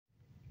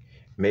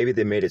maybe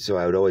they made it so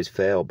I would always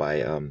fail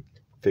by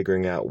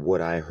figuring out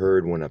what I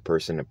heard when a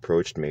person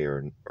approached me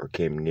or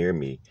came near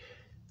me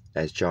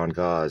as John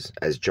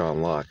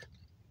Locke,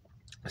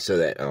 so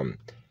that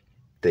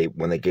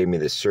when they gave me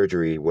the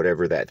surgery,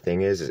 whatever that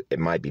thing is, it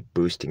might be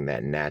boosting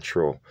that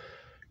natural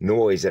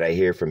noise that I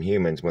hear from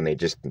humans when they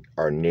just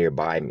are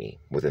nearby me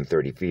within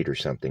 30 feet or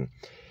something.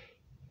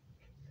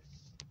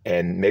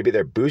 And maybe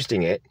they're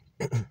boosting it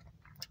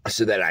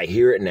so that I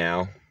hear it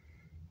now.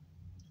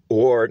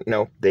 Or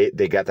no, they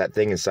got that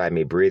thing inside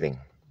me breathing.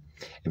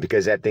 And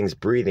because that thing's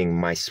breathing,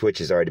 my switch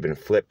has already been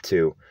flipped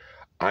to,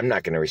 I'm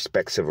not going to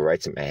respect civil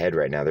rights in my head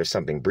right now. There's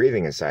something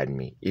breathing inside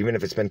me. Even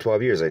if it's been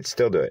 12 years, I'd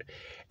still do it.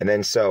 And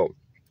then so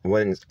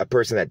when a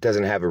person that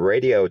doesn't have a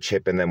radio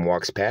chip in them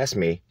walks past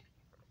me,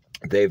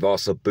 they've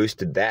also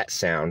boosted that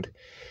sound.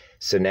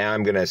 So now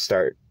I'm going to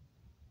start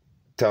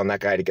telling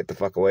that guy to get the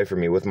fuck away from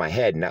me with my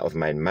head, not with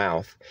my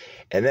mouth.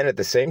 And then at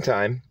the same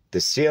time,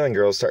 the ceiling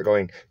girls start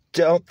going,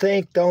 don't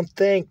think, don't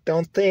think,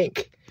 don't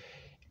think.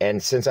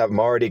 And since I've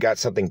already got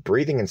something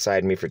breathing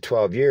inside me for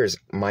 12 years,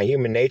 my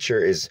human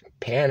nature is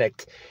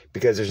panicked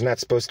because there's not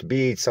supposed to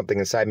be something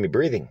inside me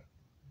breathing.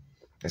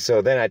 And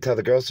so then I tell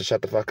the girls to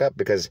shut the fuck up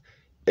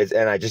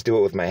and I just do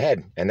it with my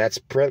head. And that's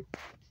pretty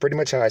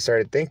much how I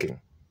started thinking.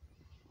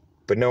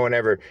 But no one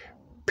ever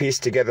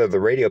pieced together the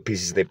radio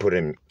pieces they put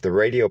in, the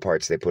radio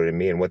parts they put in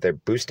me and what they're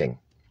boosting.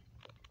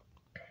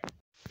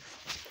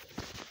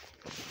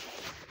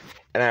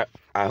 And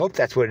I hope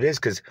that's what it is,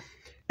 because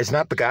it's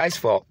not the guy's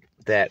fault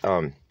that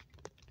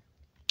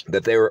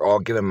that they were all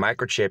given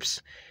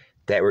microchips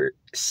that were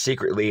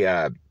secretly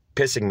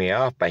pissing me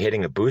off by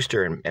hitting a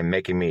booster and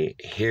making me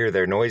hear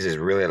their noises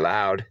really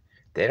loud.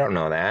 They don't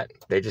know that.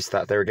 They just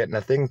thought they were getting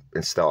a thing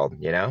installed,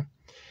 you know?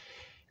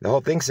 The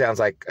whole thing sounds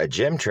like a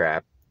gym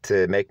trap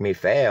to make me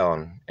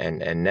fail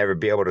and never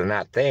be able to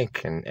not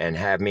think and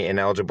have me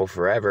ineligible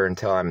forever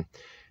until I'm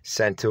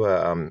sent to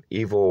a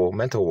evil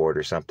mental ward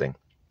or something.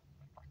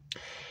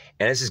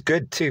 And this is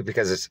good too,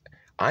 because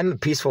I'm a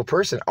peaceful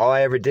person. All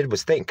I ever did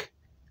was think.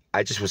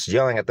 I just was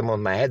yelling at them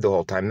with my head the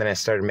whole time. Then I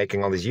started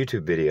making all these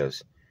YouTube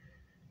videos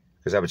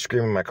because I would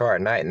scream in my car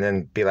at night and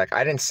then be like,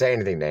 I didn't say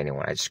anything to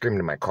anyone. I just screamed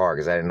in my car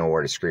because I didn't know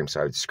where to scream. So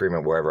I would scream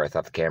it wherever I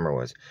thought the camera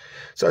was.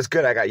 So it's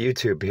good I got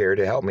YouTube here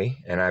to help me.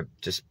 And I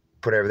just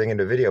put everything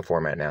into video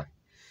format now.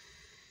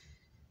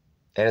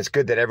 And it's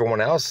good that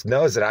everyone else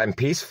knows that I'm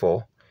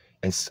peaceful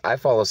and I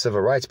follow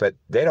civil rights, but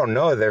they don't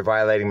know they're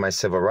violating my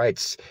civil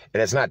rights.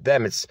 And it's not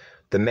them, it's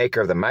the maker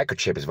of the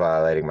microchip is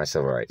violating my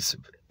civil rights.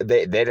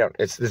 They don't,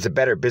 it's a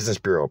Better Business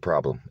Bureau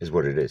problem is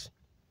what it is.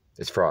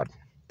 It's fraud.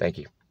 Thank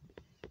you.